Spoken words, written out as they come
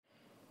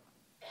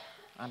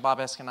I'm Bob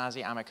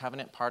Eskenazi. I'm a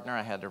covenant partner.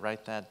 I had to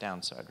write that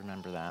down so I'd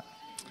remember that.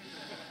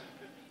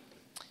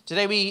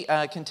 Today we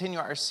continue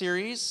our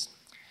series,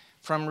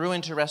 From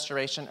Ruin to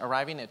Restoration,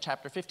 arriving at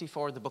chapter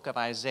 54 of the book of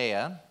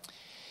Isaiah.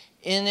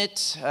 In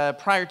it,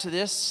 prior to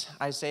this,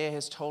 Isaiah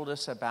has told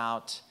us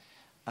about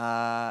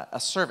a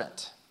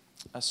servant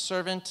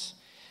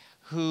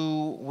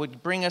who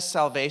would bring us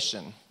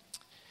salvation,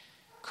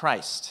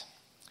 Christ,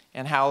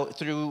 and how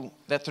through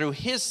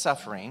his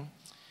suffering,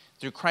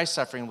 through Christ's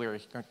suffering, we are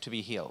to be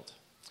healed.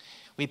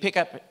 We pick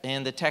up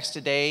in the text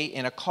today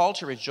in a call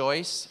to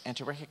rejoice and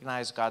to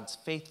recognize God's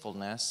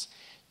faithfulness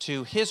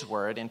to his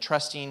word and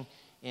trusting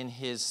in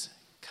his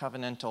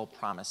covenantal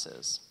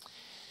promises.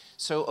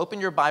 So open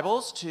your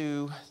Bibles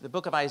to the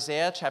book of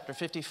Isaiah, chapter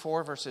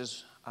 54,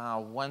 verses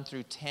 1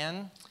 through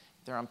 10.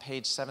 They're on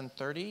page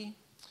 730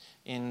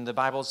 in the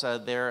Bibles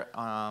there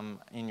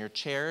in your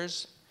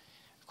chairs.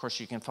 Of course,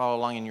 you can follow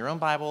along in your own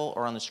Bible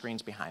or on the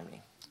screens behind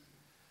me.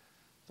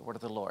 The word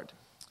of the Lord.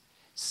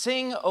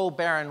 Sing, O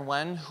barren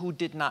one who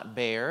did not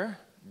bear,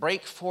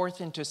 break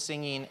forth into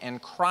singing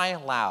and cry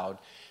aloud,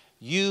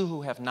 you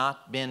who have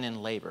not been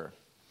in labor.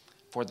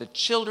 For the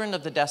children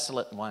of the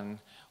desolate one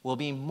will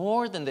be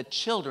more than the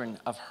children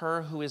of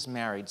her who is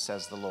married,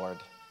 says the Lord.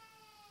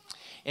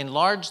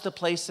 Enlarge the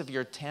place of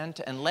your tent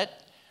and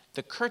let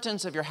the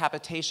curtains of your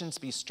habitations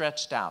be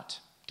stretched out.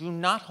 Do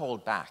not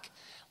hold back.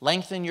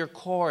 Lengthen your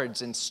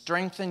cords and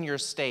strengthen your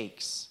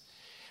stakes.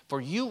 For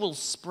you will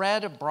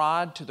spread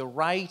abroad to the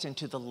right and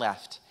to the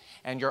left,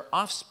 and your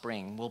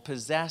offspring will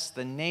possess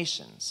the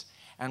nations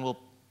and will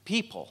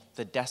people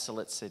the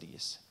desolate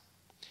cities.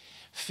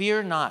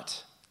 Fear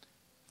not,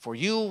 for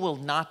you will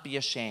not be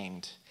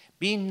ashamed.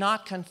 Be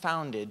not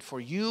confounded, for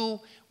you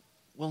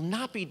will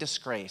not be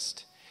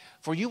disgraced.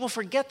 For you will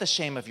forget the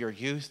shame of your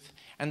youth,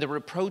 and the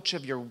reproach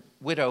of your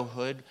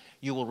widowhood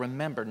you will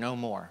remember no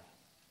more.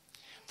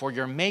 For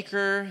your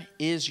Maker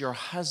is your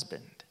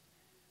husband.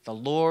 The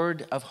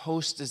Lord of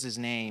hosts is his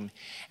name,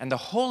 and the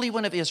Holy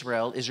One of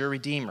Israel is your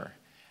Redeemer.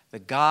 The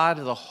God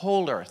of the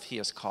whole earth he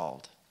is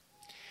called.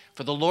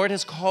 For the Lord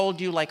has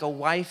called you like a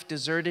wife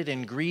deserted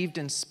and grieved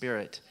in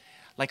spirit,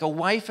 like a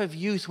wife of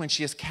youth when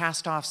she is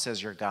cast off,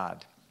 says your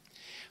God.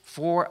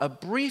 For a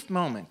brief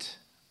moment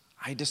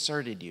I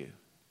deserted you,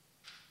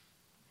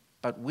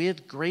 but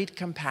with great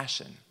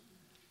compassion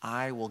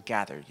I will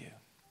gather you.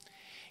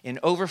 In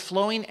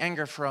overflowing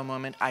anger for a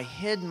moment, I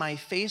hid my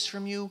face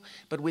from you,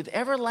 but with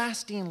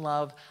everlasting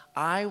love,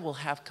 I will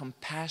have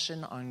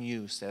compassion on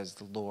you, says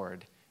the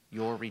Lord,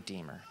 your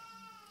Redeemer.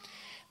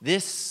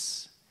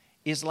 This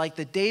is like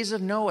the days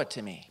of Noah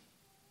to me,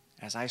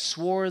 as I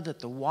swore that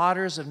the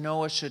waters of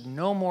Noah should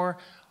no more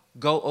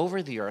go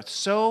over the earth.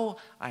 So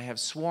I have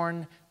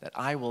sworn that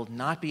I will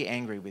not be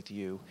angry with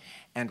you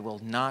and will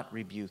not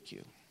rebuke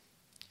you.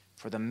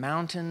 For the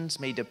mountains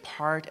may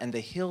depart and the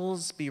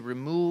hills be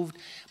removed,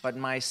 but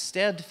my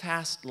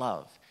steadfast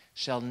love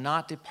shall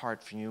not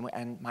depart from you,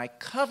 and my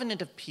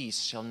covenant of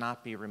peace shall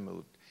not be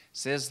removed,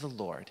 says the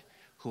Lord,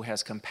 who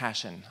has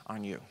compassion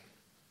on you.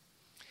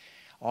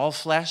 All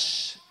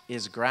flesh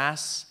is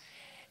grass,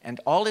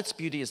 and all its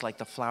beauty is like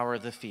the flower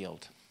of the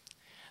field.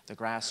 The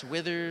grass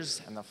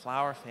withers and the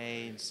flower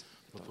fades,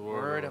 but the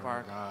word of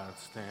our God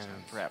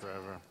stands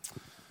forever.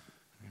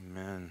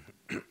 Amen.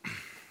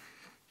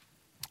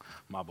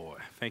 My boy.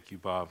 Thank you,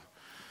 Bob.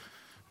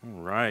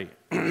 All right.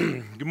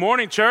 Good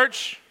morning,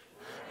 church.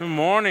 Good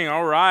morning.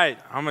 All right.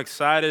 I'm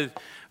excited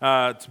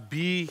to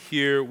be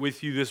here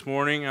with you this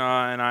morning,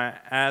 and I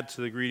add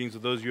to the greetings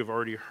of those you have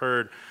already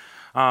heard.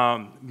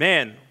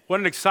 Man, what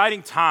an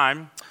exciting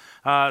time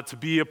to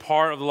be a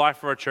part of the life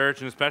of our church,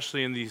 and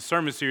especially in the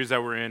sermon series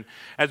that we're in,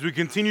 as we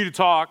continue to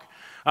talk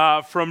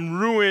from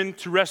ruin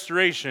to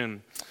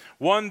restoration,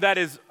 one that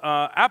is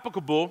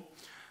applicable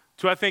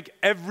to, I think,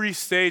 every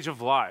stage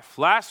of life.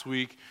 Last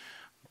week,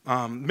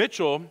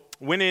 Mitchell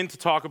went in to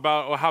talk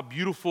about how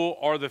beautiful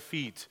are the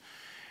feet.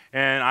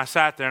 And I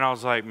sat there and I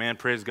was like, man,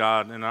 praise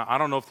God. And I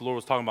don't know if the Lord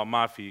was talking about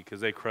my feet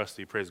because they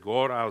crusty, praise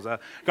God.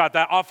 Got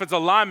that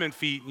offensive lineman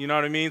feet, you know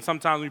what I mean?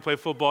 Sometimes when you play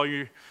football,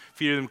 your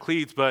feet are them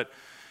cleats. But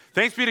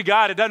thanks be to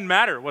God, it doesn't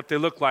matter what they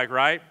look like,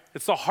 right?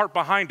 It's the heart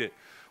behind it.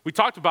 We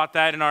talked about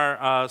that in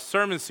our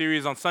sermon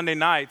series on Sunday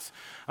nights,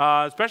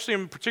 especially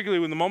and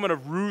particularly in the moment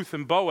of Ruth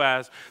and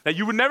Boaz, that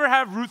you would never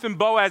have Ruth and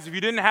Boaz if you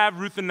didn't have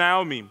Ruth and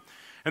Naomi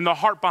and the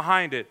heart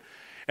behind it.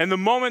 And the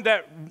moment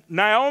that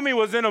Naomi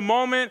was in a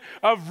moment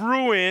of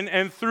ruin,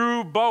 and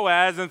through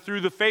Boaz and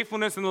through the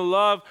faithfulness and the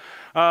love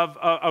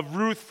of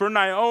Ruth for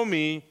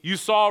Naomi, you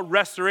saw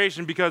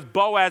restoration because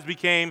Boaz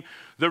became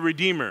the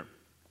Redeemer.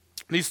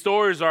 These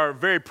stories are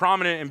very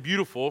prominent and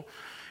beautiful,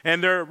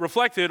 and they're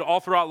reflected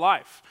all throughout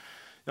life.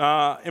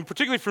 And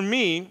particularly for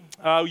me,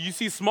 you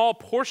see small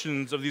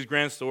portions of these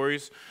grand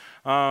stories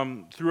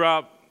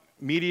throughout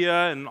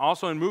media and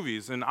also in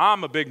movies. And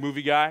I'm a big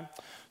movie guy,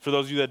 For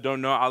those of you that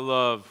don't know, I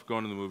love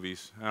going to the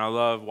movies. And I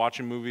love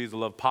watching movies. I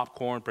love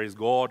popcorn, praise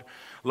God.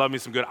 I love me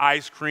some good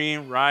ice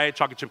cream, right?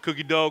 Chocolate chip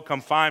cookie dough, come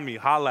find me,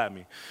 holla at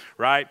me,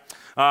 right?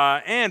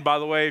 And by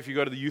the way, if you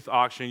go to the youth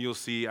auction, you'll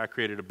see I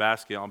created a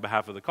basket on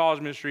behalf of the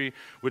college ministry,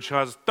 which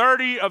has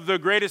 30 of the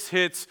greatest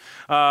hits,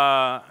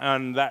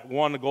 and that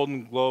won the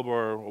Golden Globe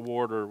or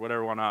award or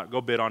whatever, why not? Go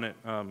bid on it.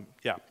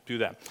 Yeah, do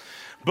that.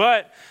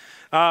 But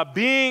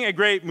being a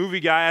great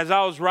movie guy, as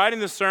I was writing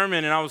the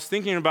sermon and I was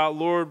thinking about,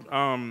 Lord,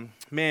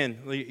 man,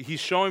 he's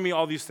showing me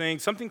all these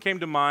things. Something came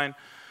to mind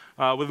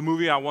with a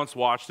movie I once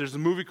watched. There's a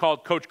movie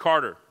called Coach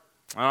Carter.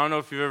 I don't know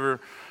if you've ever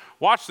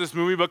watched this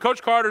movie, but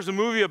Coach Carter is a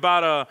movie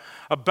about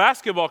a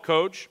basketball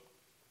coach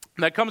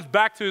that comes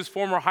back to his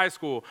former high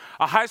school,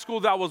 a high school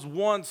that was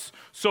once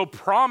so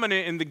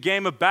prominent in the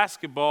game of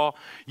basketball,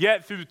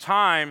 yet through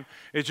time,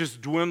 it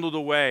just dwindled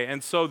away.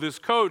 And so this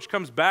coach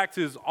comes back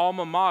to his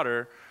alma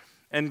mater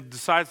and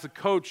decides to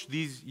coach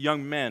these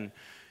young men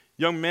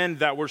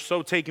that were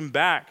so taken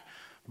back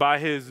by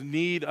his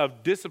need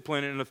of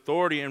discipline and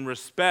authority and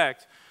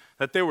respect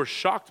that they were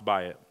shocked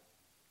by it.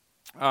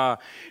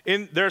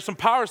 There are some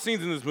power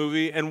scenes in this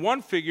movie, and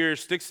one figure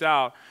sticks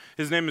out.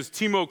 His name is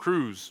Timo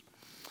Cruz.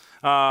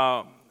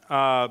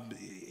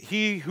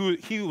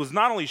 He was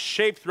not only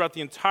shaped throughout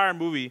the entire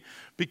movie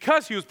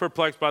because he was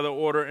perplexed by the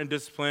order and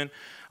discipline,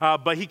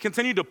 but he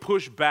continued to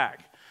push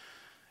back.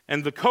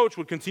 And the coach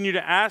would continue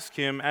to ask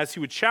him as he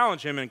would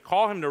challenge him and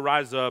call him to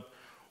rise up,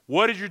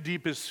 what is your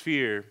deepest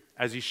fear,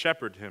 as he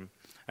shepherded him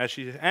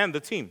and the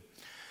team.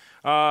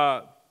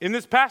 In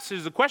this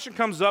passage, the question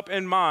comes up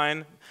in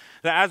mind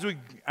that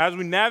as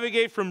we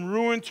navigate from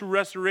ruin to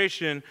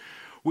restoration,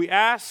 we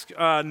ask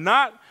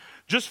not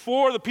just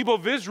for the people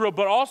of Israel,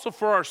 but also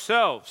for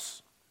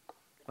ourselves.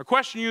 Our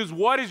question is,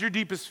 what is your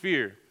deepest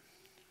fear?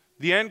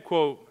 The end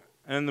quote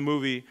in the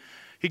movie,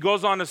 he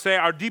goes on to say,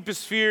 our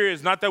deepest fear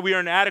is not that we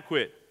are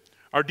inadequate.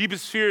 Our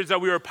deepest fear is that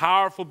we are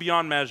powerful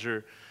beyond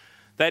measure,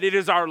 that it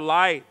is our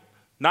light,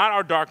 not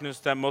our darkness,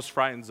 that most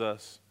frightens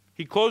us.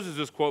 He closes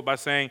this quote by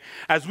saying,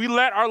 as we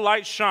let our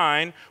light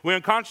shine, we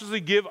unconsciously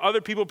give other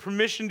people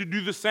permission to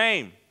do the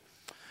same.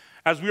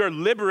 As we are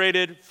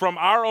liberated from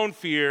our own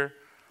fear,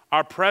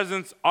 our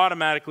presence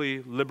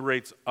automatically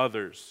liberates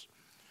others.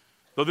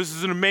 Though this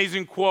is an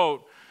amazing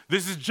quote,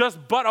 this is just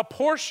but a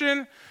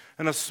portion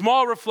and a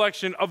small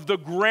reflection of the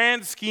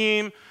grand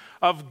scheme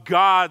of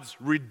God's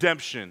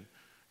redemption,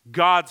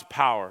 God's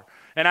power.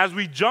 And as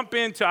we jump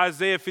into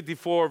Isaiah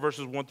 54,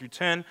 verses 1 through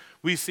 10,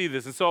 we see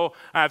this. And so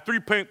I have 3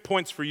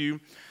 points for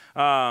you.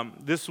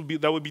 That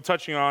we'll be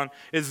touching on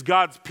is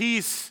God's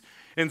peace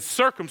in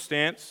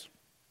circumstance,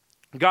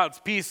 God's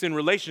peace in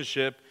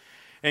relationship,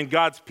 and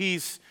God's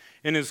peace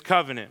in his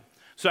covenant.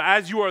 So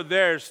as you are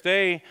there,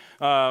 stay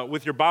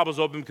with your Bibles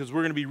open because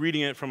we're going to be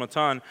reading it from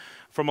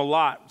a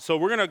lot. So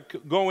we're going to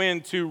go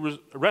into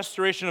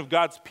restoration of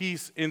God's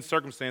peace in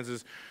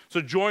circumstances. So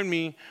join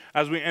me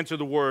as we enter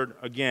the word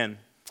again.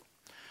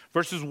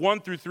 Verses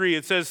 1 through 3,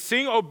 it says,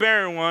 Sing, O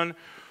barren one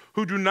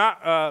who do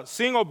not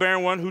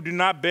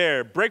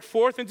bear. Break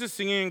forth into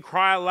singing and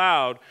cry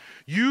aloud,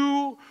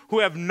 you who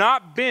have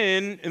not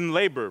been in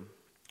labor.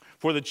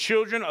 For the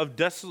children of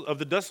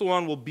the desolate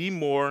one will be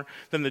more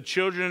than the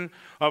children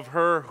of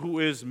her who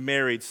is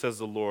married, says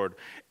the Lord.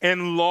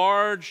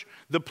 Enlarge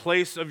the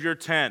place of your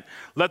tent.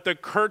 Let the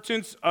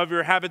curtains of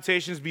your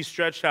habitations be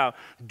stretched out.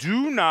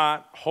 Do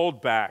not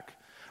hold back.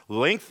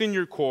 Lengthen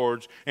your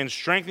cords and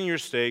strengthen your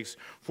stakes,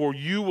 for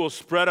you will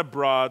spread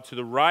abroad to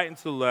the right and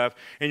to the left,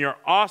 and your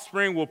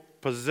offspring will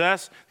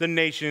possess the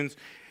nations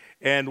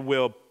and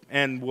will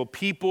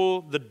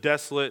people the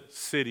desolate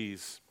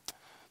cities.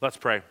 Let's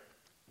pray.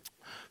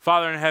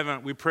 Father in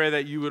heaven, we pray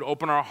that you would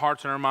open our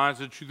hearts and our minds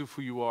to the truth of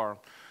who you are.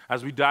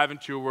 As we dive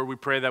into your word, we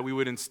pray that we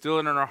would instill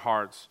it in our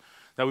hearts,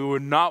 that we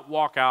would not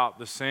walk out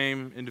the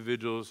same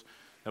individuals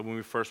that when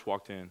we first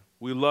walked in.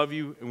 We love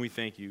you and we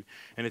thank you.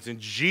 And it's in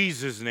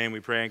Jesus' name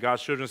we pray. And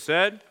God's children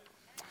said,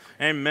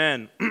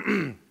 amen.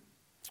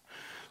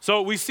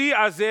 So we see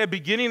Isaiah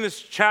beginning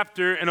this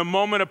chapter in a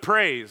moment of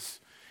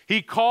praise.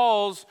 He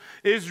calls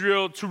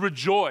Israel to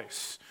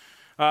rejoice.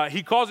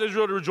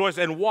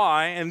 And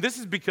why? And this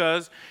is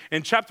because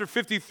in chapter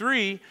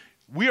 53,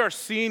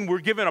 we're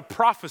given a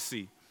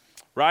prophecy,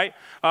 right?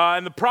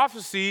 And the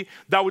prophecy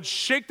that would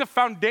shake the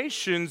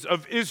foundations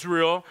of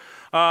Israel,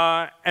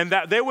 and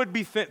that they would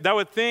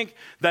think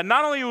that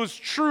not only it was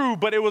true,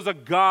 but it was a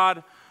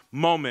God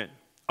moment,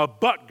 a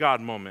but God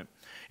moment.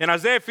 In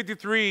Isaiah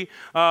 53,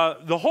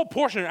 the whole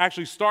portion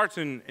actually starts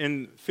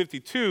in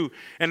 52,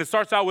 and it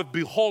starts out with,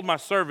 behold my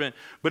servant.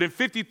 But in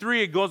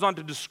 53, it goes on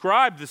to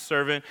describe this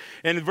servant.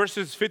 And in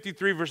verses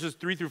 53, verses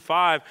 3 through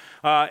 5,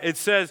 it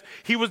says,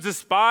 he was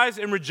despised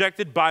and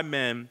rejected by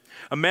men,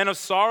 a man of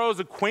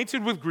sorrows,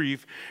 acquainted with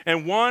grief,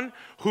 and one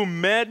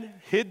whom men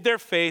hid their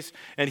face,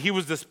 and he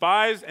was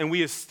despised, and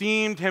we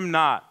esteemed him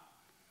not.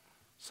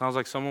 Sounds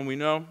like someone we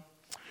know.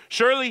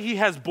 Surely he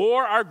has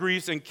bore our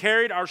griefs and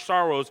carried our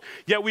sorrows,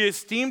 yet we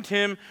esteemed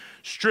him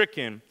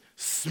stricken,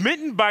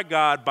 smitten by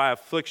God by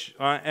affliction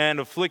and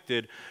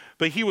afflicted.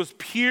 But he was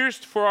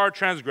pierced for our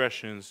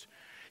transgressions.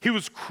 He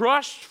was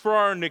crushed for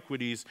our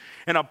iniquities,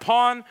 and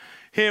upon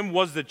him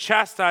was the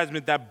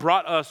chastisement that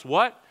brought us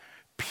what?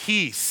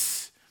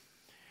 Peace.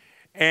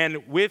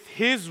 And with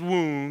his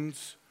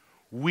wounds,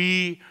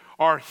 we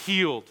are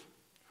healed.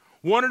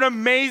 What an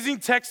amazing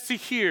text to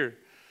hear.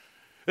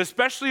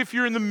 Especially if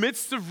you're in the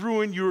midst of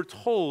ruin, you're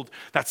told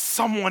that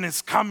someone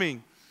is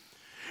coming.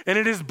 And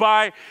it is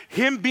by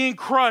him being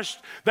crushed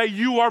that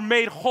you are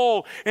made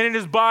whole. And it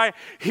is by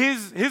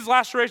his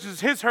lacerations,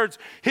 his hurts,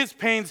 his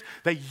pains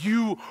that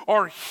you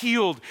are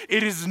healed.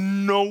 It is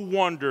no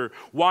wonder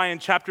why in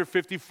chapter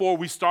 54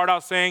 we start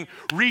out saying,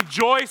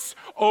 "Rejoice,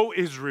 O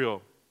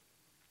Israel."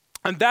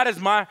 And that is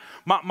my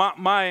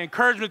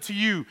encouragement to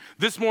you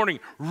this morning.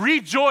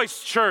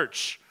 Rejoice,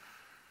 church,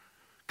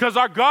 because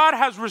our God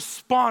has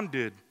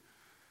responded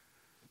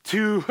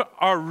to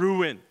our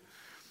ruin.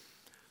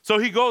 So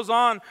he goes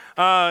on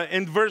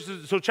in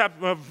verses,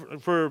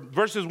 for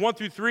verses 1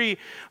 through 3,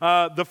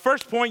 the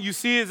first point you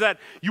see is that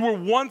you were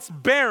once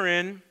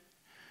barren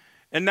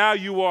and now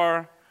you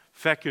are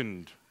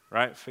fecund,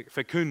 right?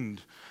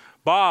 Fecund.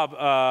 Bob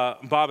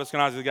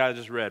Eskenazi, the guy I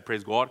just read,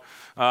 praise God,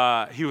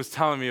 he was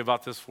telling me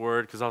about this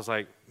word because I was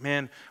like,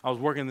 man, I was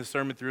working this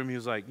sermon through him. He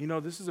was like,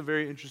 this is a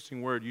very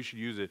interesting word. You should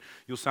use it.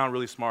 You'll sound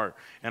really smart.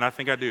 And I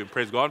think I do,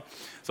 praise God.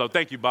 So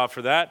thank you, Bob,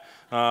 for that.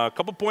 A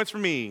couple points for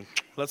me.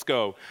 Let's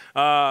go.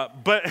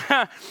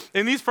 But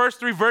in these first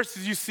 3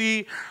 verses, you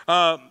see,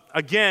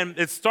 again,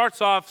 it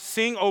starts off,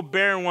 "Sing, O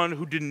barren one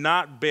who did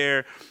not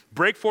bear.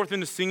 Break forth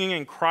into singing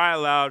and cry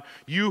aloud,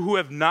 you who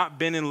have not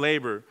been in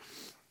labor."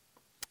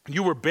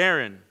 You were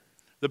barren.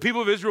 The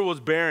people of Israel was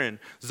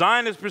barren.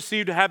 Zion is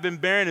perceived to have been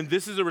barren, and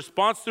this is a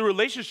response to a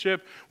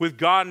relationship with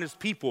God and his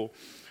people.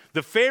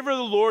 The favor of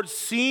the Lord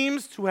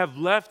seems to have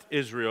left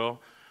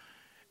Israel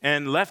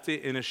and left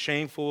it in a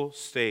shameful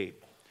state.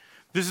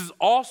 This is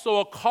also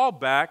a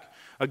callback,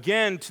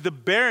 again, to the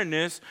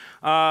barrenness,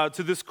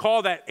 to this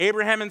call that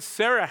Abraham and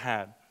Sarah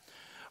had,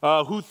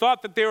 who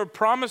thought that they were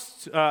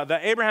promised,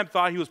 that Abraham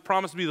thought he was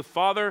promised to be the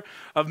father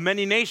of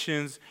many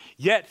nations,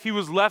 yet he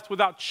was left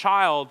without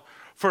child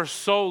for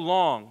so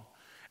long.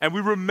 And we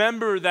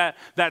remember that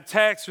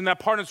text and that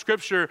part of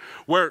Scripture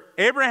where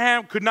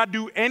Abraham could not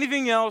do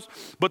anything else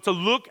but to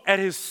look at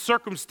his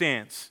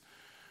circumstance.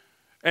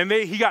 And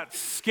he got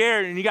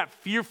scared and he got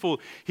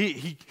fearful.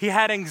 He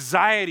had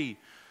anxiety.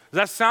 Does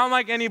that sound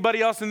like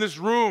anybody else in this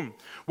room?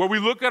 Where we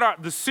look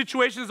at the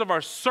situations of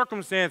our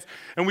circumstance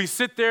and we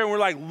sit there and we're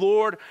like,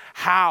 Lord,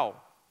 how?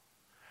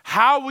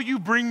 How will you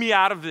bring me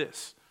out of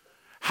this?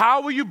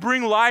 How will you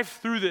bring life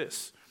through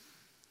this?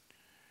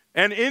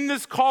 And in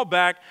this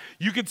callback,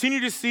 you continue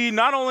to see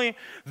not only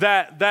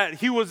that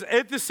he was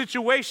at this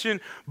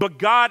situation, but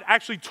God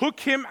actually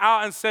took him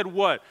out and said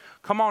what?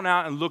 Come on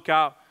out and look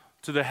out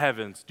to the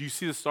heavens. Do you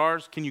see the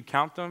stars? Can you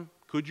count them?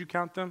 Could you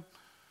count them?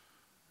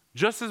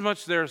 Just as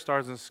much there are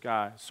stars in the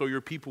sky, so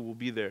your people will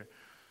be there.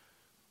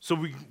 So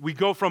we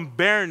go from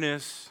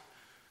barrenness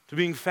to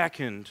being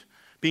fecund,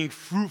 being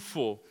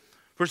fruitful.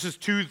 Verses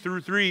 2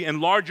 through 3,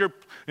 enlarge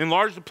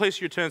the place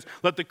of your tents.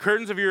 Let the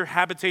curtains of your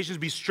habitations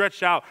be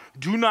stretched out.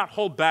 Do not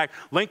hold back.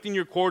 Lengthen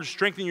your cords,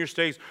 strengthen your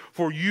stakes,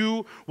 for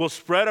you will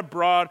spread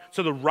abroad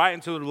to the right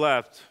and to the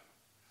left.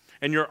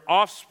 And your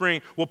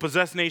offspring will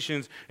possess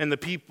nations and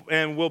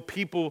will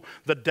people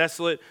the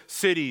desolate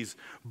cities.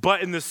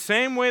 But in the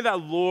same way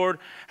that Lord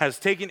has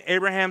taken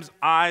Abraham's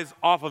eyes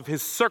off of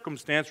his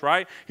circumstance,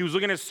 right? He was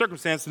looking at his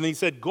circumstance and he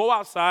said, go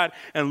outside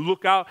and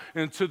look out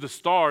into the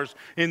stars.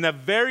 In the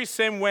very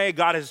same way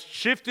God has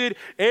shifted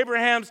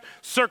Abraham's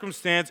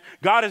circumstance,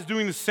 God is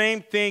doing the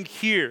same thing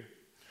here.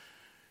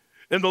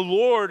 And the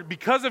Lord,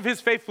 because of his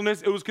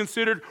faithfulness, it was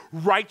considered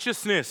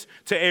righteousness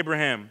to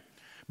Abraham.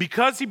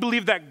 Because he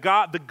believed that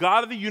God, the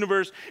God of the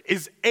universe,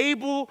 is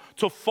able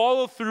to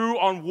follow through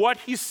on what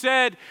he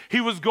said he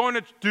was going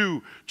to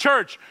do.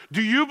 Church,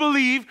 do you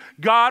believe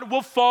God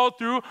will follow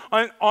through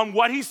on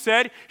what he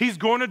said he's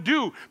going to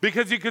do?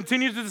 Because he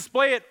continues to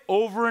display it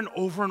over and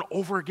over and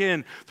over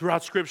again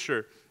throughout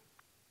Scripture.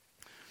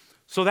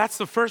 So that's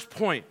the first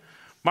point.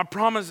 My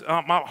promise,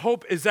 my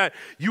hope is that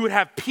you would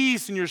have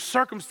peace in your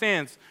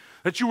circumstance,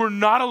 that you were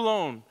not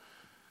alone,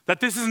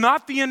 that this is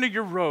not the end of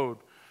your road,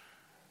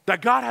 that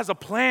God has a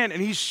plan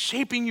and he's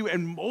shaping you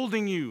and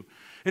molding you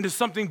into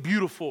something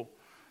beautiful.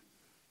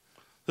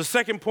 The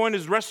second point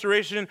is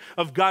restoration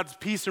of God's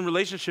peace and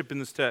relationship in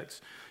this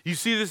text. You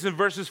see this in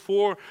verses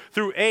 4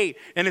 through 8.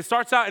 And it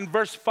starts out in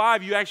verse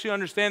 5. You actually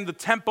understand the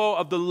tempo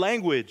of the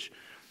language.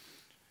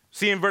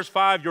 See in verse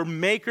 5, your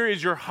maker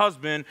is your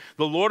husband.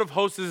 The Lord of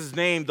hosts is his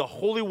name. The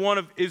Holy One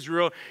of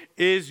Israel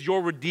is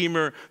your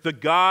Redeemer. The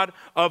God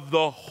of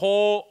the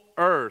whole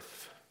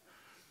earth.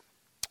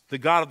 The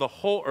God of the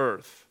whole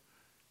earth.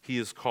 He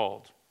is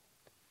called.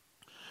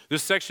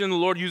 This section, the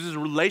Lord uses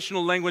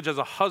relational language as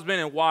a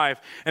husband and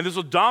wife, and this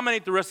will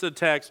dominate the rest of the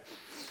text,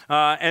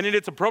 and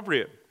it's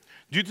appropriate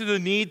due to the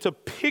need to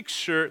paint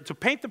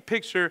the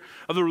picture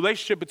of the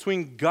relationship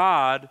between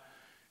God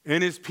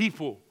and his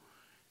people,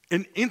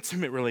 an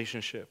intimate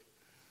relationship.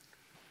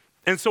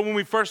 And so when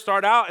we first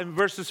start out in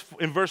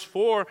verse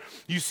 4,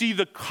 you see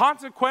the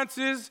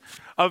consequences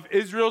of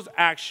Israel's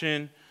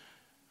action,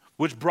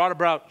 which brought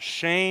about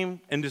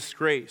shame and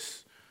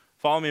disgrace.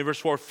 Follow me in verse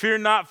 4. Fear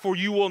not, for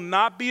you will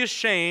not be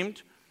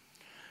ashamed.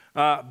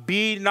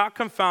 Be not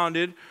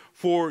confounded,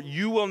 for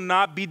you will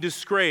not be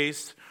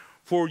disgraced.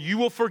 For you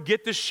will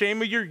forget the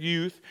shame of your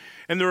youth,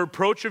 and the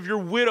reproach of your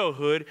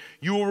widowhood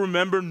you will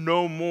remember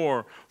no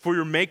more. For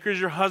your Maker is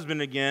your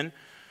husband again.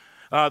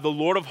 The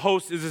Lord of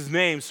hosts is his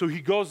name. So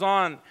he goes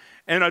on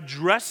and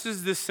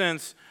addresses this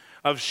sense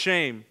of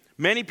shame.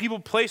 Many people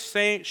place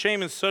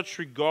shame in such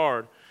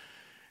regard.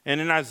 And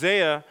in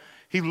Isaiah,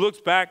 he looks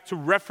back to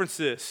reference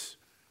this.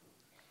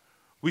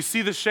 We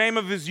see the shame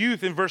of his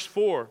youth in verse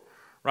 4,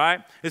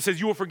 right? It says,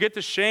 you will forget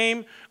the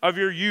shame of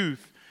your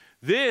youth.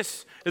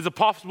 This is a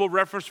possible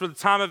reference for the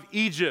time of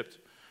Egypt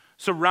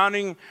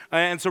surrounding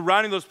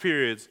those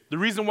periods. The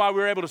reason why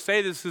we're able to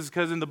say this is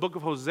because in the book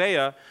of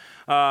Hosea,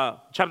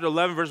 chapter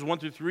 11, verses 1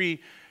 through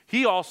 3,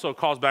 he also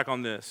calls back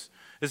on this.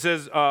 It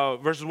says,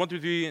 verses 1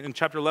 through 3 in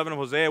chapter 11 of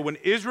Hosea, when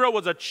Israel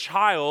was a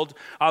child,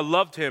 I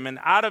loved him, and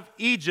out of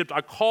Egypt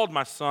I called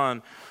my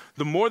son.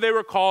 The more they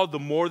were called, the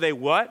more they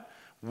what?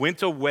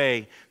 Went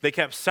away. They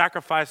kept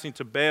sacrificing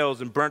to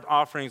Baals and burnt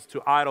offerings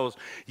to idols.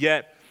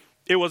 Yet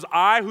it was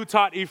I who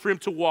taught Ephraim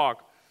to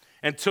walk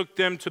and took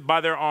them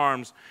by their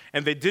arms,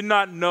 and they did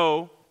not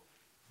know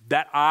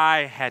that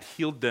I had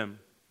healed them.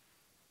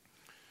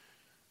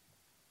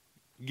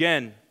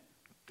 Again,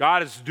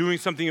 God is doing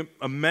something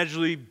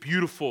immeasurably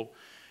beautiful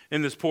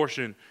in this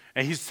portion.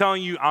 And he's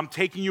telling you, I'm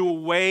taking you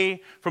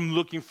away from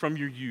looking from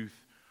your youth.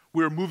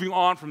 We're moving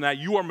on from that.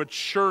 You are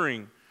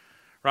maturing,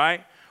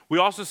 right? We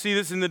also see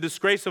this in the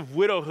disgrace of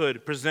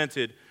widowhood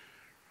presented.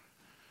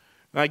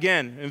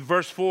 Again, in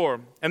verse 4,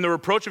 and the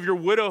reproach of your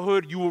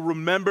widowhood you will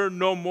remember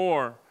no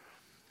more.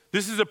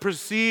 This is a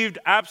perceived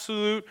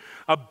absolute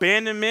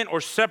abandonment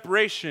or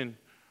separation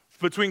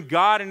between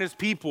God and his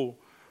people.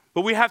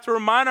 But we have to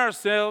remind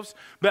ourselves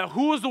that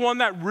who was the one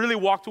that really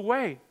walked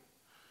away?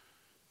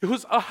 It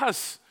was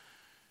us.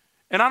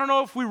 And I don't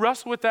know if we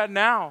wrestle with that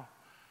now.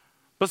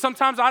 But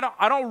sometimes I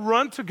don't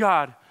run to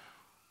God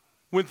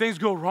when things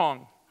go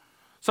wrong.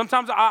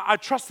 Sometimes I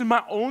trust in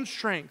my own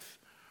strength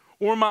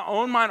or in my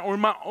own mind or in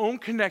my own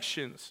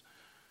connections.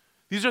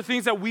 These are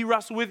things that we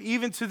wrestle with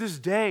even to this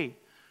day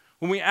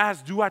when we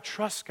ask, do I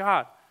trust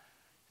God?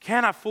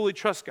 Can I fully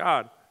trust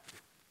God?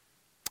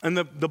 And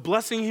the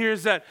blessing here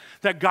is that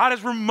God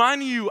is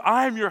reminding you,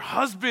 I am your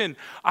husband.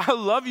 I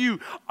love you.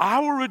 I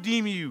will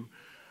redeem you.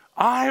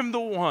 I am the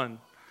one.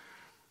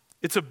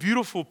 It's a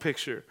beautiful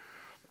picture.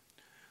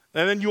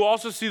 And then you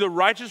also see the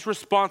righteous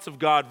response of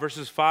God,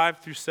 verses 5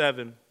 through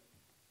 7.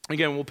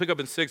 Again, we'll pick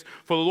up in 6.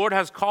 For the Lord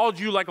has called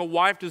you like a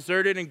wife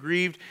deserted and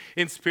grieved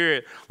in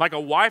spirit, like a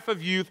wife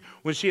of youth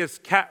when she is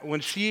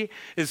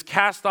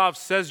cast off,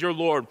 says your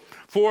Lord.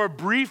 For a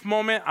brief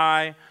moment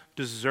I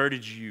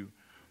deserted you,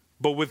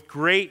 but with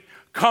great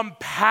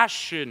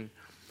compassion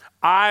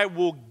I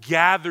will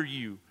gather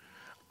you.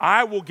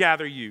 I will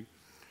gather you.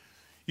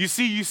 You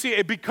see,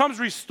 it becomes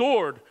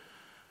restored.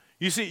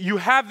 You see, you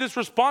have this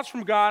response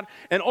from God,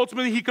 and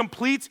ultimately he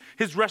completes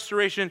his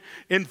restoration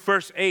in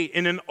verse 8.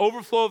 In an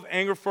overflow of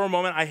anger for a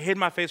moment, I hid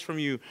my face from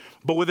you,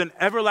 but with an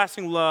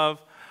everlasting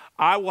love,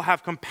 I will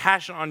have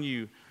compassion on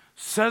you,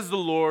 says the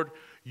Lord,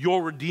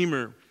 your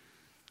Redeemer.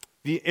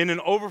 In an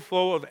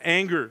overflow of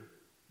anger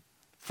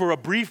for a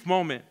brief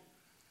moment,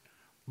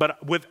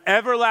 but with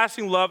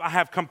everlasting love, I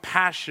have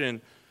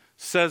compassion,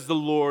 says the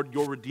Lord,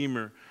 your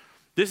Redeemer.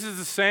 This is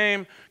the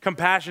same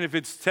compassion if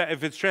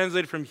it's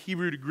translated from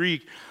Hebrew to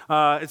Greek.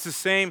 It's the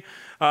same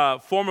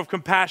form of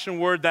compassion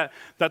word that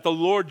the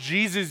Lord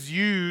Jesus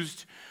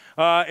used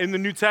in the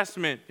New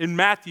Testament, in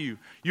Matthew.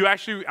 You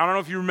actually, I don't know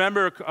if you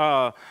remember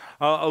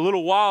a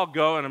little while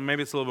ago, and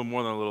maybe it's a little bit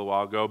more than a little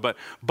while ago, but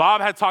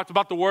Bob had talked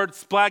about the word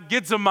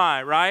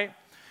splagizomai, right?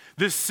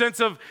 This sense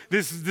of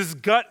this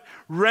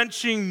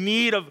gut-wrenching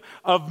need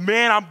of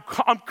man,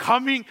 I'm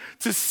coming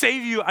to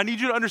save you. I need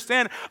you to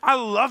understand I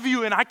love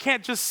you and I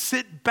can't just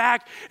sit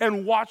back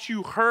and watch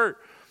you hurt.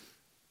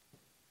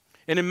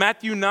 And in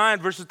Matthew 9,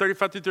 verses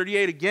 35 through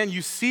 38, again,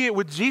 you see it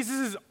with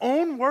Jesus'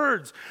 own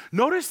words.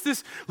 Notice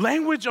this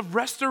language of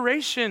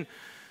restoration.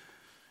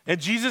 And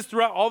Jesus,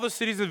 throughout all the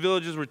cities and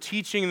villages, were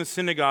teaching in the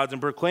synagogues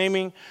and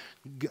proclaiming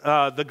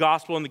the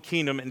gospel and the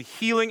kingdom and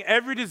healing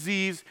every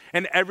disease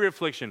and every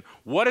affliction.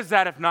 What is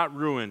that if not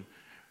ruin?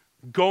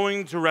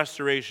 Going to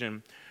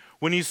restoration.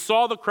 When he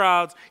saw the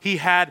crowds, he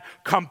had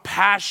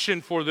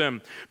compassion for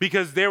them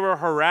because they were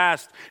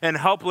harassed and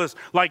helpless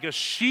like a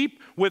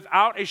sheep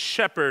without a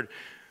shepherd.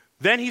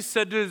 Then he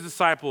said to his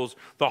disciples,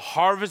 the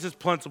harvest is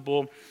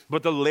plentiful,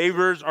 but the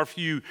laborers are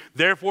few.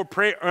 Therefore,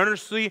 pray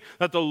earnestly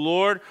that the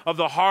Lord of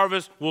the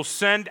harvest will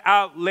send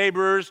out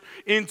laborers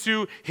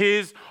into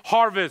his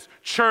harvest.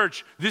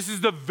 Church, this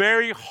is the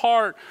very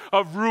heart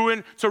of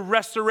ruin to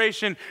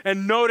restoration.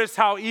 And notice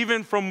how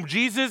even from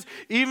Jesus,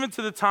 even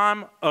to the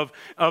time of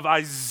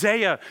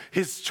Isaiah,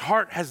 his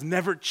heart has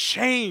never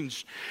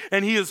changed.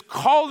 And he is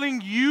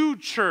calling you,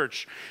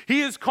 church. He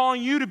is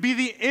calling you to be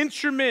the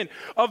instrument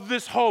of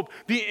this hope,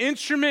 the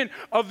instrument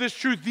of this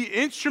truth, the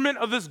instrument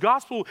of this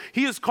gospel.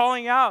 He is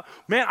calling out,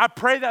 man, I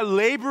pray that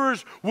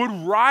laborers would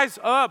rise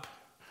up,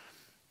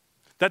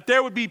 that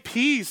there would be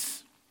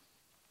peace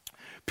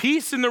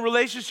in the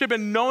relationship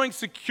and knowing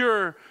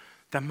secure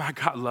that my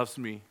God loves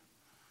me,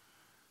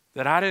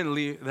 that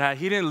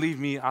he didn't leave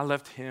me, I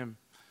left him.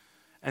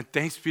 And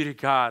thanks be to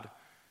God,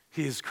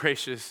 he is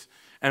gracious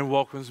and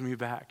welcomes me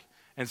back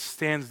and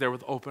stands there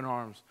with open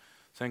arms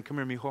saying, come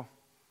here, mijo,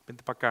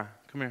 vente pa acá,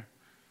 come here,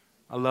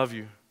 I love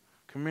you.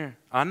 Come here.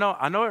 I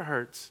know it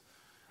hurts.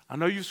 I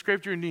know you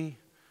scraped your knee.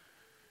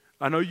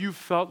 I know you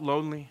felt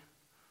lonely.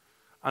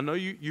 I know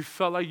you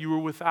felt like you were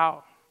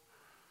without.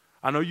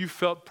 I know you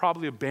felt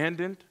probably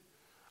abandoned.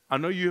 I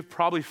know you have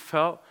probably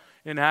felt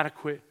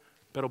inadequate.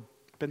 Pero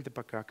vente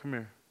pa acá, come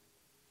here.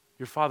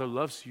 Your Father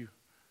loves you,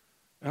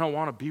 and I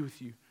want to be with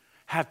you.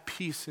 Have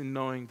peace in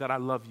knowing that I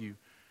love you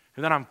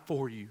and that I'm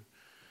for you.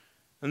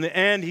 In the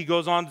end, he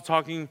goes on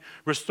to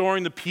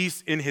restoring the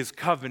peace in his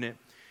covenant.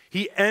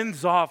 He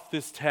ends off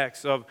this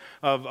text of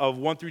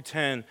 1 through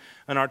 10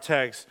 in our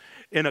text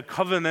in a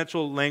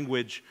covenantal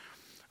language.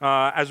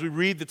 As we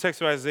read the text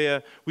of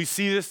Isaiah, we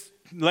see this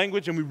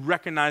language and we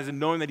recognize it,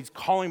 knowing that he's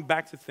calling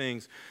back to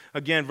things.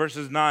 Again,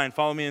 verses 9,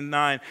 follow me in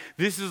 9.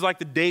 This is like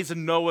the days of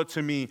Noah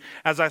to me.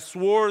 As I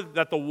swore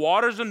that the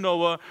waters of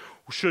Noah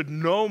should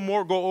no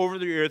more go over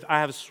the earth,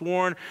 I have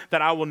sworn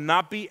that I will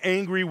not be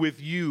angry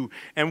with you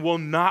and will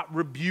not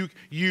rebuke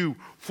you.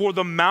 For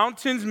the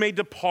mountains may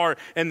depart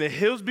and the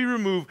hills be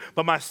removed,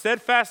 but my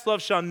steadfast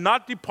love shall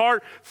not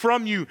depart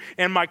from you,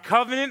 and my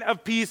covenant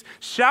of peace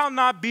shall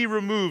not be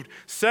removed,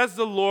 says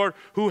the Lord,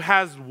 who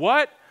has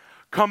what?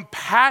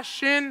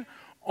 Compassion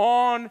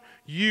on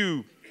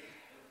you.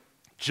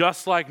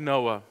 Just like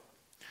Noah.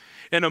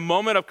 In a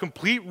moment of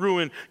complete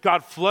ruin,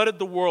 God flooded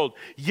the world,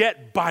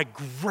 yet by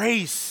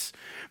grace,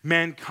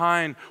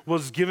 mankind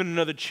was given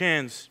another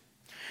chance.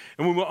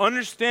 And when we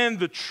understand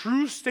the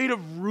true state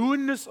of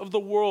ruinedness of the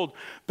world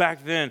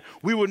back then,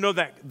 we would know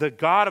that the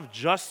God of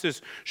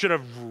justice should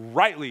have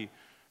rightly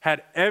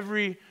had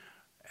every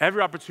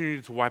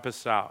opportunity to wipe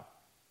us out.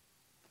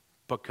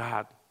 But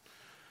God,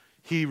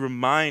 He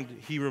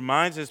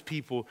reminds his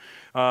people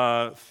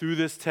through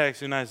this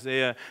text in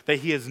Isaiah that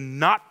he has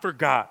not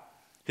forgot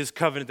his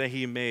covenant that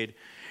he made,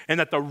 and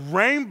that the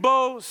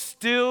rainbow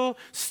still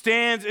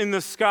stands in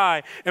the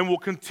sky and will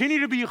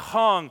continue to be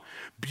hung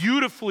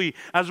beautifully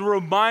as a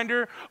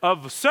reminder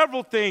of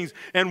several things.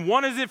 And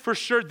one is it for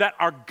sure that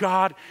our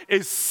God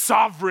is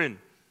sovereign.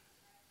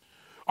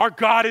 Our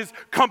God is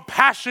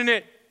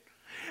compassionate.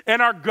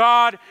 And our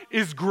God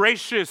is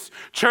gracious.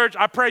 Church,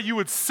 I pray you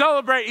would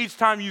celebrate each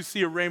time you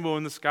see a rainbow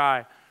in the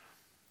sky,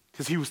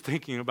 because he was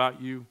thinking about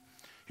you.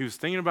 He was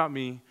thinking about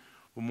me.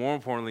 But more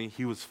importantly,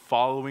 he was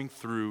following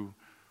through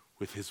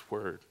with his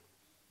word.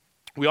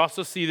 We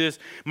also see this,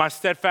 my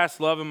steadfast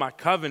love and my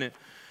covenant.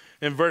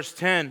 In verse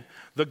 10,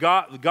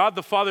 God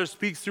the Father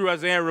speaks through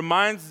Isaiah,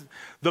 reminds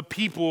the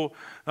people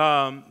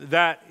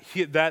that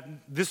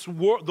this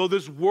world, though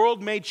this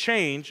world may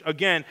change,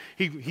 again,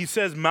 he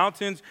says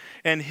mountains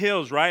and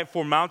hills, right?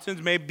 For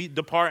mountains may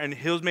depart and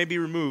hills may be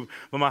removed,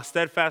 but my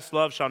steadfast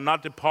love shall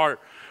not depart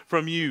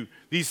from you.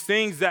 These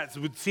things that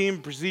would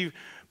seem perceived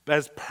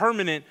as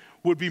permanent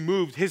would be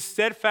moved. His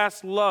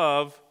steadfast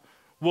love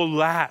will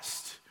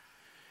last.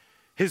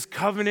 His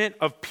covenant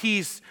of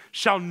peace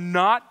shall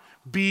not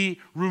be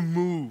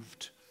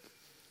removed.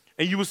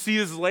 And you will see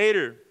this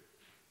later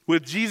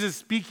with Jesus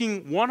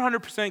speaking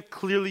 100%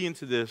 clearly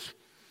into this.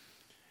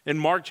 In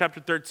Mark chapter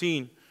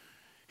 13,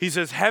 he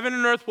says, heaven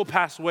and earth will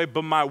pass away,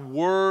 but my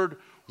word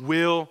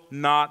will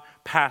not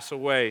pass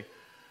away.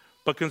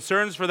 But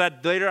concerns for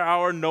that later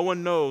hour no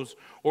one knows,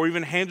 or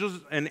even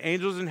angels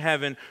in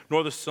heaven,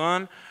 nor the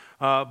Son,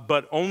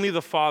 but only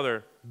the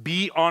Father.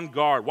 Be on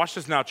guard. Watch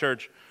this now,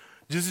 church.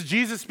 This is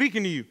Jesus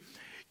speaking to you.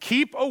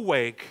 Keep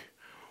awake,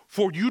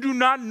 for you do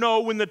not know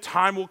when the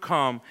time will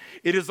come.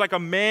 It is like a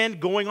man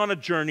going on a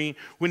journey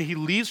when he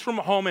leaves from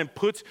home and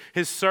puts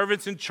his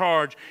servants in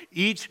charge,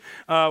 each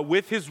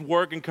with his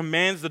work, and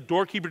commands the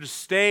doorkeeper to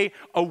stay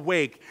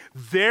awake.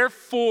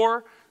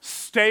 Therefore,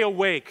 stay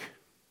awake.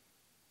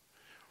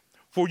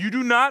 For you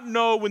do not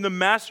know when the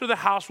master of the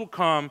house will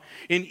come,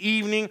 in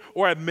evening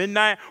or at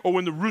midnight, or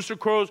when the rooster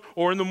crows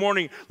or in the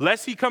morning,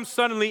 lest he come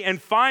suddenly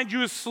and find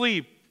you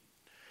asleep.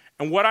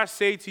 And what I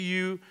say to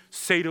you,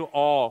 say to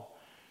all,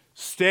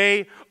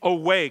 stay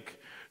awake.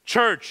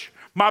 Church,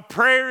 my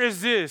prayer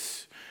is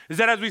this, is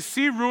that as we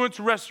see ruin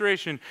to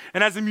restoration,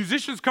 and as the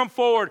musicians come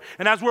forward,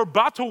 and as we're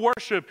about to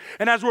worship,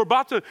 and as we're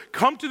about to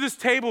come to this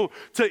table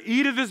to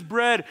eat of this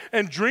bread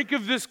and drink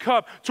of this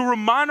cup, to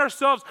remind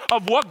ourselves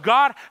of what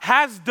God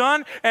has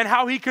done and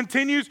how he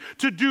continues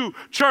to do.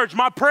 Church,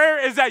 my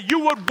prayer is that you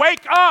would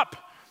wake up.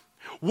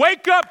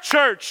 Wake up,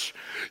 church.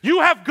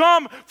 You have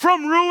come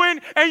from ruin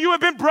and you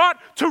have been brought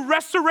to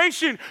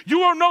restoration.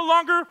 You are no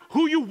longer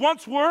who you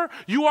once were.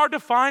 You are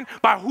defined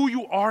by who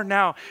you are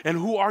now. And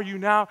who are you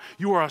now?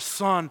 You are a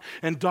son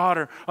and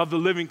daughter of the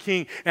living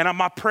King. And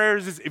my prayer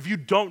is if you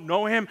don't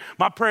know him,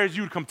 my prayer is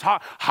you would come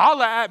talk,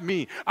 holla at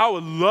me. I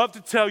would love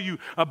to tell you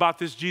about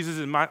this Jesus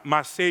and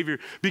my Savior,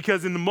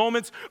 because in the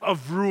moments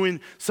of ruin,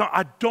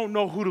 I don't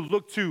know who to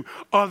look to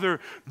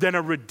other than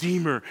a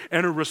Redeemer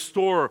and a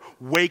Restorer.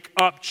 Wake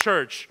up,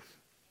 church.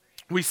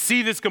 We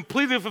see this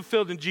completely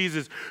fulfilled in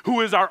Jesus,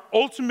 who is our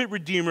ultimate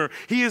Redeemer.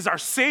 He is our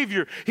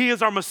Savior. He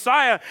is our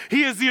Messiah.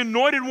 He is the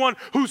anointed one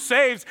who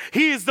saves.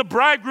 He is the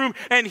bridegroom,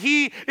 and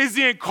he is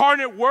the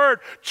incarnate Word.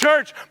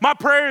 Church, my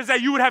prayer is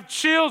that you would have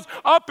chills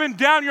up and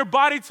down your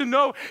body to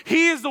know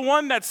he is the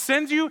one that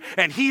sends you,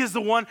 and he is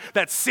the one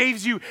that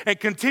saves you and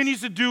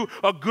continues to do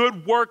a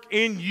good work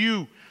in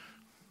you.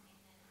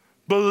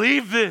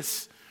 Believe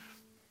this,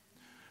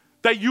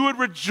 that you would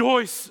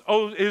rejoice,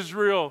 O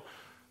Israel,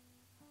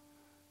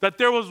 that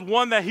there was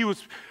one that he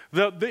was,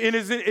 it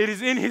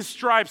is in his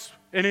stripes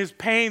and his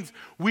pains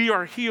we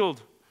are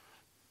healed.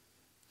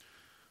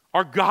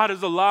 Our God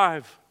is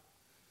alive,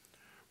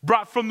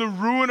 brought from the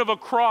ruin of a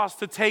cross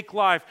to take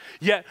life,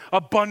 yet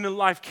abundant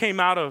life came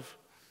out of.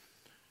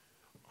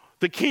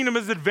 The kingdom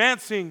is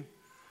advancing.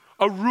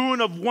 A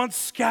ruin of once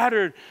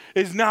scattered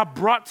is now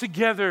brought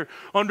together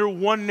under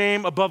one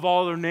name above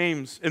all other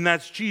names, and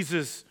that's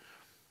Jesus.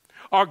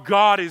 Our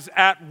God is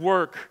at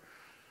work.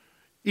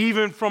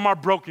 Even from our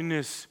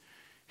brokenness,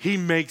 he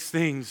makes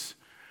things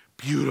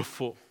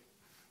beautiful.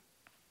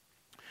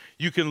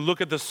 You can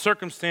look at the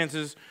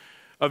circumstances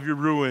of your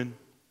ruin,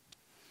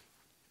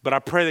 but I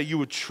pray that you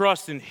would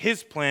trust in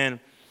his plan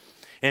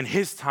and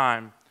his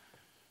time,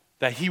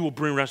 that he will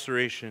bring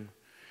restoration.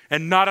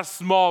 And not a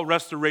small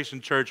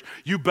restoration, church.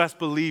 You best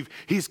believe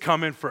he's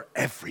coming for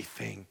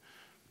everything.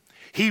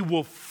 He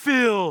will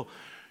fill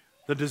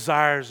the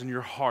desires in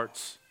your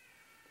hearts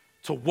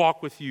to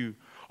walk with you.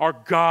 Our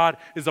God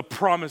is a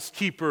promise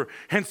keeper.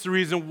 Hence the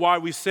reason why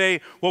we say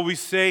what we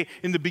say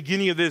in the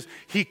beginning of this.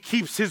 He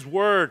keeps his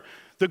word.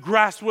 The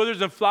grass withers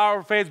and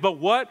flower fades, but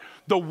what?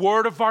 The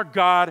word of our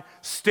God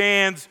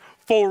stands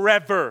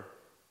forever.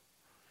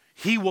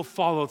 He will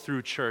follow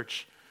through,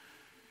 church.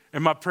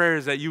 And my prayer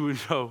is that you would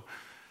know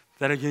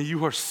that, again,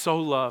 you are so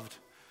loved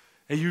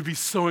and you'd be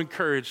so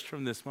encouraged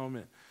from this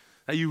moment,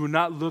 that you would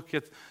not look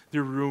at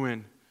your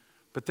ruin,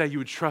 but that you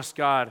would trust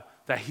God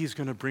that he's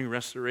going to bring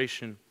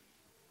restoration.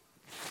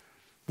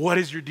 What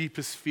is your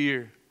deepest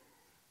fear?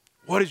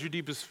 What is your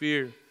deepest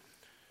fear?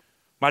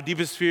 My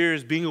deepest fear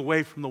is being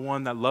away from the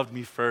one that loved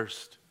me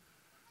first,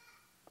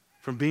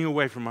 from being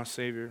away from my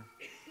Savior.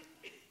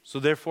 So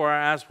therefore I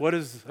ask, what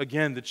is,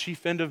 again, the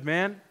chief end of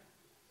man?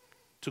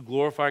 To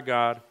glorify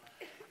God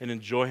and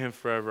enjoy him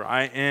forever.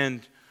 I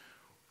end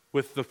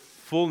with the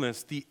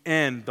fullness, the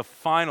end, the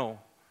final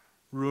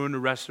ruin to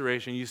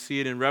restoration. You see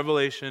it in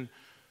Revelation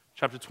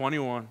chapter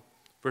 21,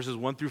 verses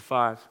 1 through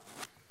 5.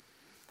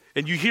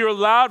 And you hear a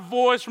loud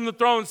voice from the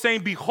throne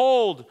saying,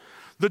 behold,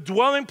 the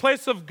dwelling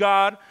place of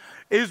God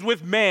is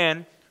with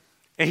man,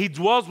 and he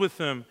dwells with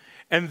them.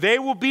 And they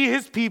will be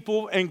his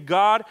people, and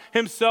God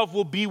himself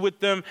will be with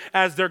them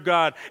as their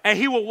God. And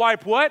he will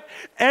wipe what?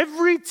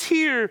 Every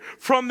tear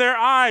from their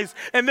eyes,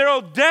 and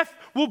their death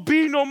will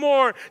be no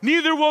more.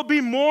 Neither will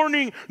be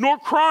mourning, nor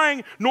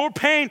crying, nor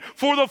pain,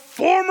 for the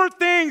former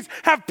things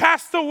have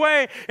passed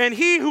away. And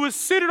he who is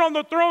seated on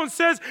the throne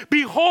says,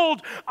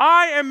 behold,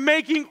 I am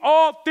making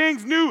all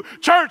things new.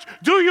 Church,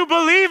 do you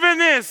believe in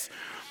this?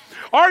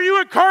 Are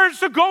you encouraged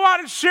to go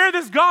out and share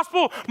this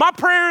gospel? My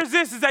prayer is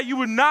this, is that you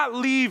would not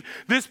leave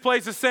this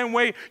place the same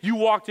way you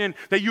walked in,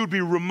 that you would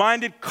be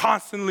reminded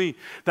constantly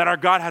that our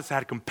God has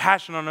had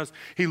compassion on us.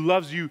 He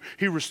loves you.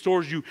 He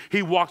restores you.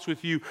 He walks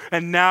with you.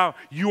 And now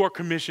you are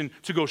commissioned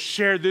to go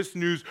share this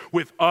news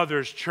with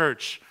others,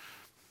 church.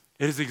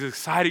 It is an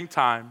exciting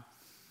time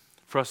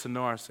for us to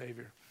know our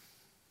Savior.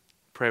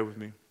 Pray with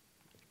me.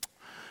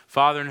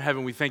 Father in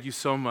heaven, we thank you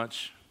so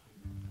much.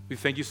 We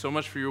thank you so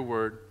much for your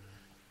word.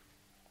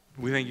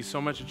 We thank you so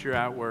much that you're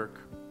at work,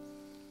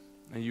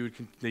 and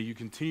that you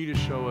continue to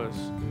show us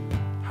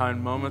how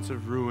in moments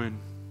of ruin,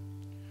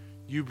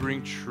 you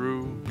bring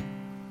true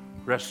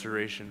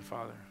restoration,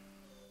 Father.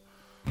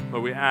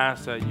 Lord, we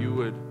ask that you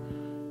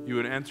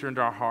would enter into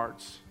our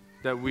hearts,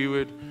 that we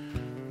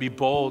would be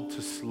bold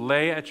to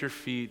lay at your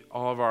feet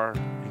all of our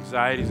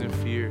anxieties and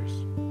fears,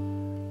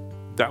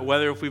 that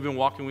whether if we've been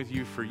walking with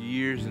you for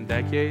years and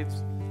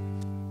decades,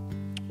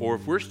 or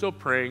if we're still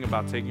praying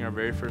about taking our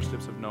very first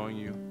steps of knowing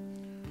you,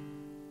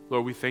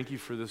 Lord, we thank you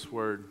for this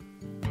word,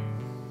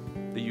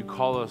 that you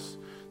call us,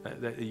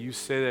 that you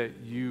say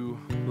that you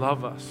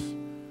love us,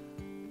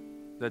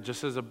 that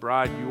just as a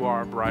bride, you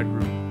are a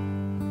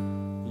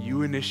bridegroom.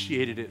 You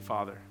initiated it,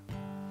 Father.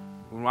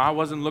 When I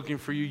wasn't looking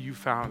for you, you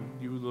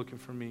were looking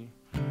for me.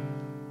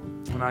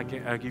 And I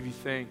give you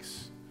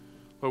thanks.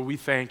 Lord, we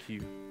thank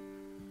you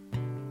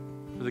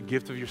for the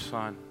gift of your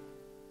Son.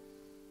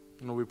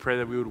 And Lord, we pray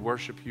that we would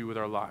worship you with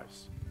our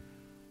lives.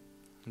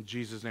 In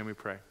Jesus' name we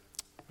pray.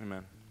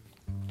 Amen.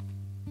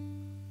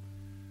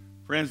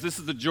 Friends, this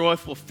is the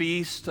joyful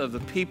feast of the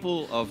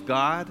people of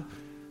God.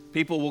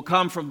 People will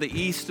come from the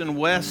east and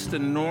west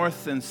and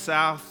north and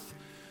south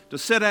to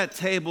sit at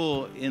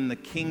table in the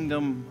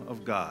kingdom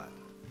of God.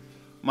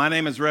 My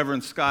name is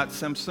Reverend Scott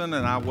Simpson,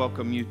 and I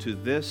welcome you to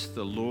this,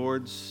 the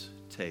Lord's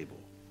table.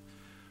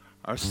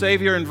 Our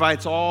Savior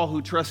invites all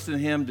who trust in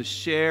him to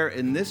share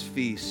in this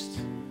feast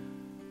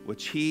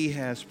which he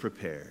has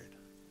prepared.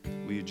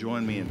 Will you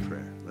join me in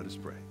prayer? Let us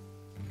pray.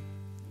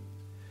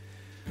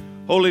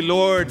 Holy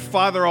Lord,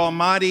 Father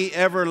Almighty,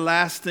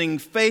 everlasting,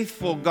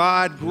 faithful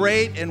God,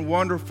 great and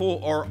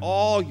wonderful are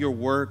all your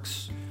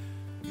works.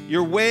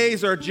 Your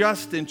ways are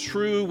just and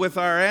true. With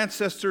our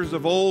ancestors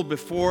of old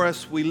before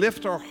us, we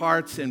lift our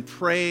hearts in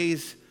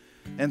praise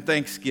and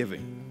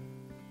thanksgiving.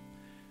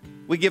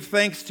 We give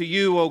thanks to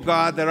you, O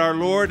God, that our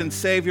Lord and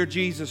Savior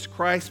Jesus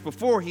Christ,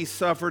 before he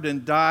suffered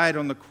and died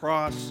on the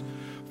cross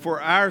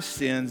for our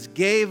sins,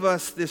 gave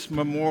us this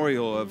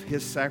memorial of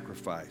his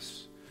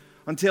sacrifice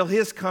until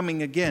his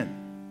coming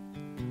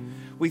again.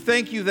 We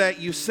thank you that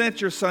you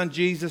sent your Son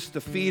Jesus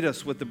to feed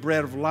us with the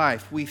bread of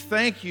life. We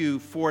thank you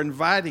for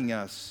inviting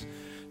us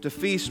to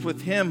feast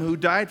with him who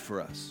died for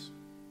us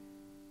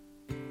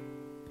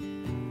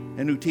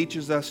and who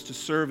teaches us to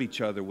serve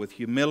each other with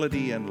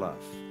humility and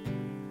love.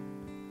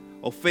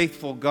 O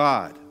faithful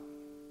God,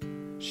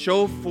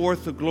 show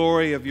forth the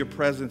glory of your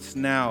presence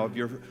now, of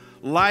your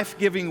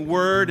life-giving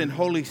word and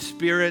Holy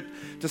Spirit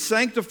to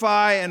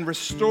sanctify and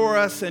restore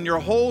us and your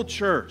whole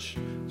church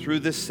through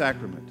this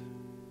sacrament.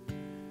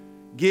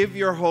 Give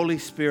your Holy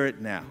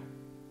Spirit now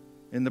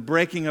in the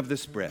breaking of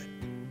this bread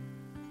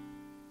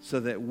so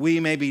that we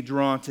may be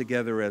drawn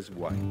together as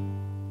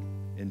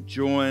one and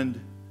joined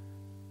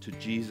to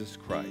Jesus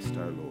Christ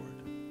our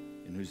Lord,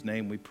 in whose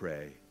name we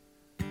pray.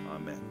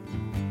 Amen.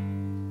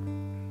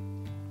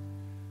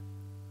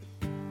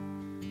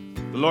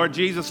 The Lord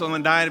Jesus, on the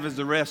night of his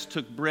arrest,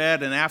 took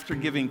bread, and after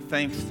giving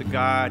thanks to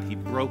God, he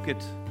broke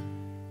it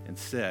and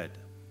said,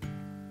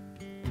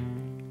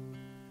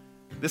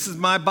 "This is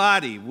my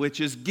body, which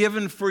is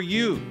given for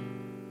you.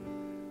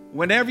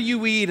 Whenever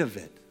you eat of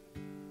it,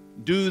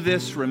 do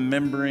this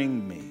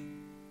remembering me."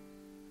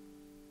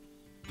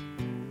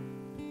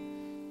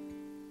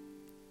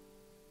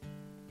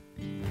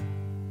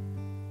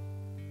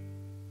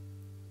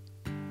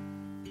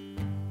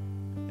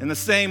 In the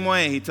same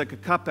way, he took a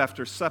cup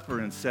after supper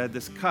and said,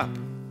 "This cup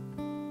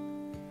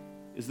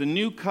is the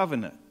new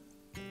covenant,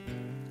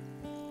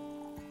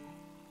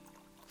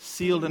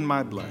 sealed in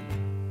my blood,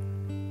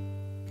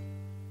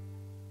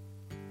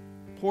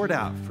 poured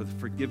out for the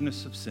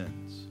forgiveness of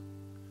sins.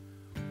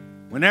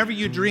 Whenever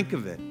you drink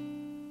of it,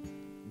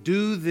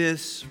 do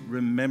this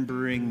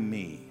remembering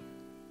me.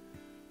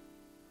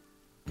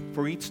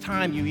 For each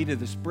time you eat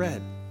of this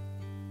bread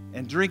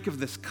and drink of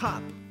this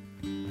cup,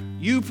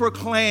 you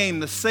proclaim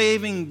the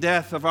saving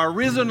death of our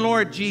risen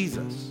Lord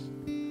Jesus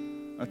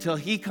until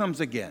he comes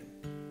again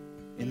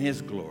in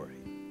his glory."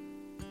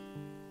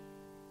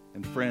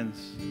 And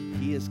friends,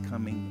 he is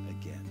coming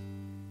again.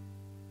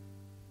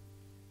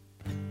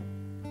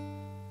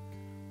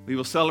 We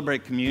will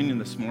celebrate communion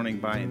this morning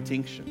by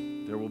intinction.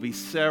 There will be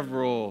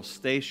several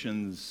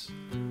stations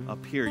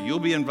up here. You'll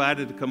be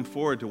invited to come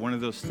forward to one of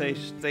those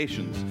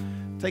stations.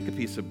 Take a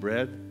piece of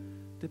bread,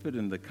 dip it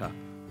in the cup,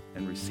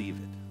 and receive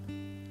it.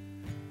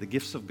 The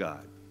gifts of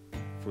God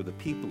for the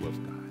people of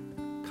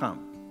God. Come,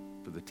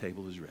 for the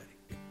table is ready.